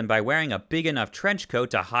himself than by wearing a big enough trench coat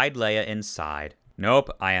to hide Leia inside? Nope,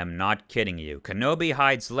 I am not kidding you. Kenobi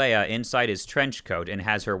hides Leia inside his trench coat and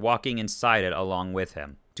has her walking inside it along with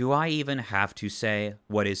him. Do I even have to say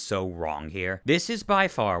what is so wrong here? This is by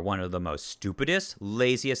far one of the most stupidest,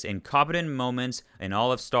 laziest, incompetent moments in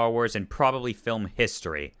all of Star Wars and probably film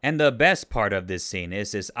history. And the best part of this scene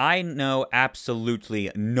is I know absolutely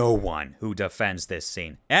no one who defends this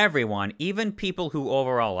scene. Everyone, even people who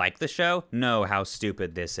overall like the show, know how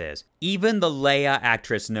stupid this is. Even the Leia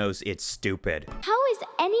actress knows it's stupid. How is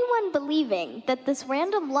anyone believing that this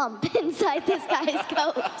random lump inside this guy's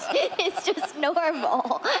coat is just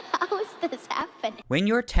normal? How is this happening? When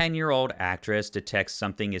your 10-year-old actress detects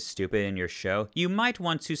something is stupid in your show, you might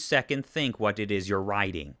want to second think what it is you're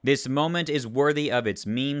writing. This moment is worthy of its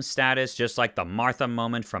meme status, just like the Martha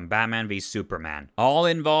moment from Batman v Superman. All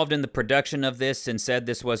involved in the production of this and said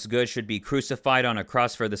this was good should be crucified on a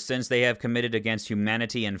cross for the sins they have committed against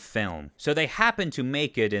humanity in film. So they happen to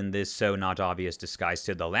make it in this so not obvious disguise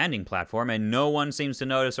to the landing platform, and no one seems to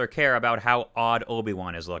notice or care about how odd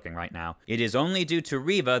Obi-Wan is looking right now. It is only due to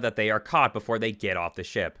Reva that they are caught before they get off the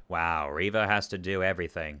ship. Wow, Reva has to do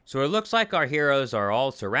everything. So it looks like our heroes are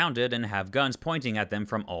all surrounded and have guns pointing at them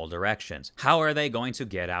from all directions. How are they going to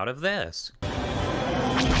get out of this?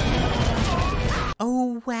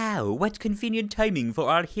 Oh wow, what convenient timing for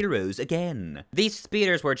our heroes again. These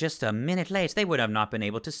speeders were just a minute late. They would have not been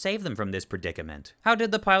able to save them from this predicament. How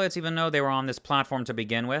did the pilots even know they were on this platform to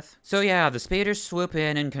begin with? So yeah, the speeders swoop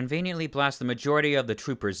in and conveniently blast the majority of the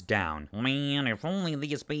troopers down. Man, if only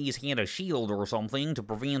these bees had a shield or something to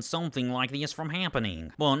prevent something like this from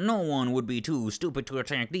happening. But no one would be too stupid to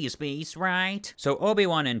attack these bees, right? So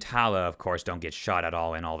Obi-Wan and Tala, of course, don't get shot at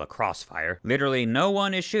all in all the crossfire. Literally no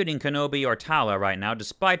one is shooting Kenobi or Tala right now,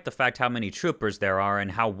 despite the fact how many troopers there are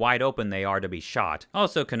and how wide open they are to be shot.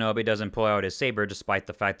 Also, Kenobi doesn't pull out his saber despite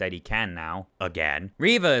the fact that he can now. Again.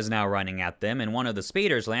 Reva is now running at them, and one of the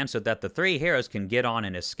speeders lands so that the three heroes can get on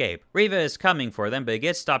and escape. Reva is coming for them, but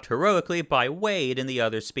gets stopped heroically by Wade and the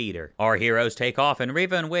other speeder. Our heroes take off, and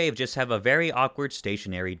Reva and Wade just have a very awkward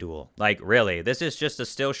stationary duel. Like, really, this is just a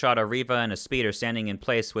still shot of Reva and a speeder standing in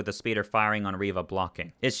place with a speeder firing on Reva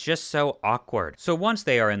blocking. It's just so awkward. So once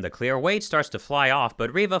they are in the clear, Wade starts to fly off,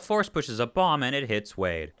 but Reva force pushes a bomb and it hits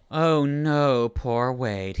Wade. Oh no, poor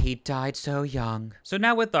Wade. He died so young. So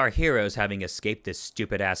now with our heroes having escaped this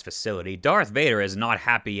stupid-ass facility, Darth Vader is not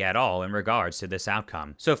happy at all in regards to this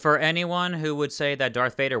outcome. So for anyone who would say that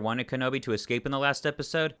Darth Vader wanted Kenobi to escape in the last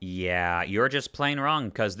episode, yeah, you're just plain wrong,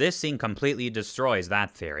 because this scene completely destroys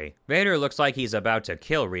that theory. Vader looks like he's about to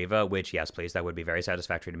kill Reva, which, yes please, that would be very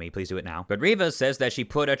satisfactory to me, please do it now. But Reva says that she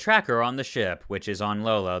put a tracker on the ship, which is on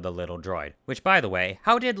Lola, the little droid. Which, by the way,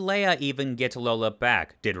 how did Leia even get Lola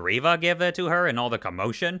back? Did Reva give it to her in all the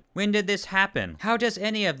commotion? When did this happen? How does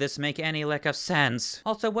any of this make any lick of sense?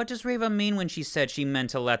 Also, what does Reva mean when she said she meant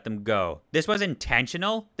to let them go? This was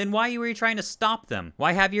intentional? Then why were you trying to stop them?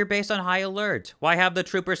 Why have your base on high alert? Why have the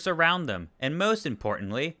troopers surround them? And most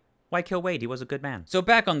importantly, why kill Wade? He was a good man. So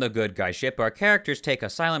back on the good guy ship, our characters take a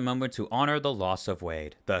silent moment to honor the loss of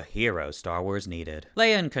Wade, the hero Star Wars needed.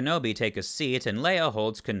 Leia and Kenobi take a seat, and Leia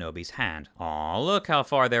holds Kenobi's hand. Aw, look how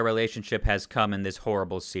far their relationship has come in this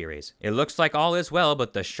horrible series. It looks like all is well,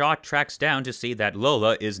 but the shot tracks down to see that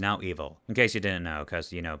Lola is now evil. In case you didn't know,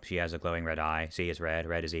 because, you know, she has a glowing red eye, C is red,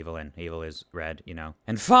 red is evil, and evil is red, you know.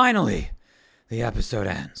 And finally, the episode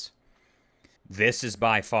ends. This is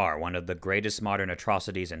by far one of the greatest modern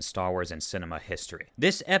atrocities in Star Wars and cinema history.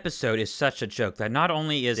 This episode is such a joke that not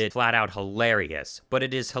only is it flat out hilarious, but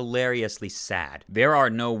it is hilariously sad. There are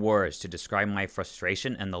no words to describe my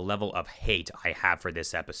frustration and the level of hate I have for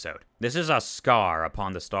this episode. This is a scar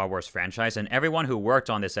upon the Star Wars franchise, and everyone who worked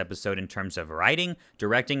on this episode in terms of writing,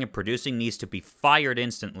 directing, and producing needs to be fired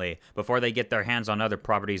instantly before they get their hands on other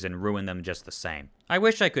properties and ruin them just the same. I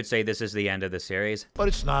wish I could say this is the end of the series, but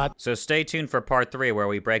it's not. So stay tuned for part 3 where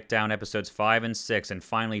we break down episodes 5 and 6 and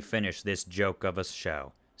finally finish this joke of a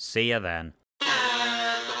show. See ya then.